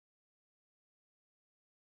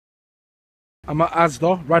I'm at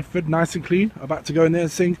Asda, Radford, nice and clean. About to go in there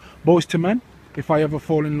and sing Boys to Men, If I Ever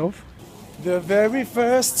Fall in Love. The very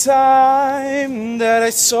first time that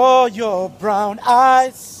I saw your brown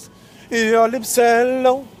eyes, your lips said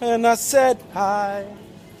hello and I said hi,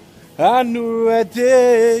 I knew right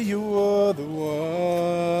there you were the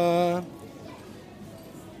one.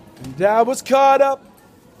 And I was caught up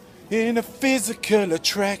in a physical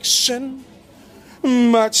attraction,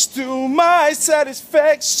 much to my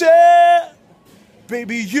satisfaction.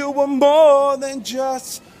 Baby, you were more than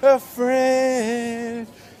just a friend.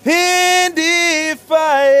 And if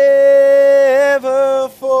I ever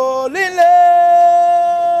fall in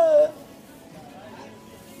love,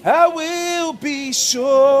 I will be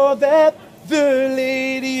sure that the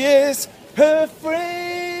lady is her friend.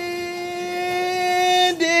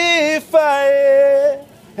 If I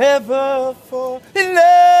ever fall in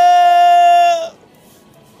love,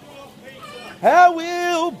 I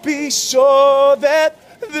will be sure that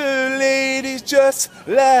the lady's just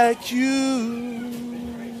like you.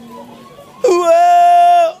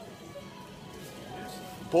 Whoa!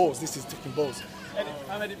 Balls, this is ticking balls.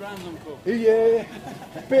 I'm Eddie Brown's uncle. Yeah,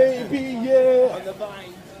 baby, yeah. On the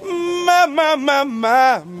vine.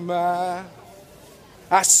 My.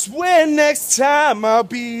 I swear next time I'll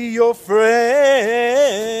be your friend.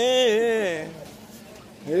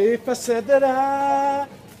 If I said that I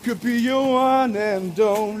could be your one and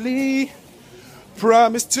only,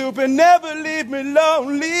 promise to but never leave me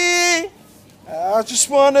lonely. I just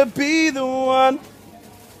wanna be the one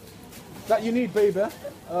that you need, baby.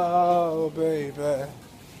 Oh, baby.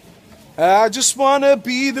 I just wanna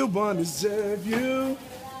be the one to deserve you.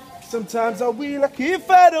 Sometimes I will like if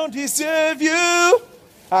I don't deserve you.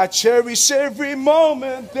 I cherish every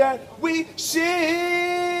moment that we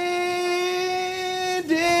shared.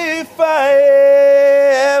 If I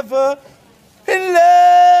ever in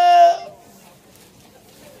love,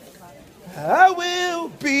 I will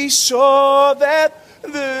be sure that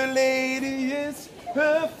the lady is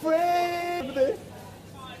her friend.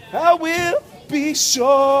 I will be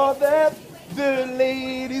sure that the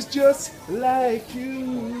lady's just like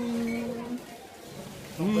you,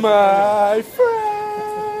 my friend.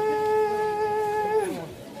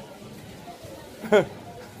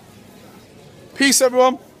 Peace,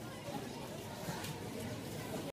 everyone.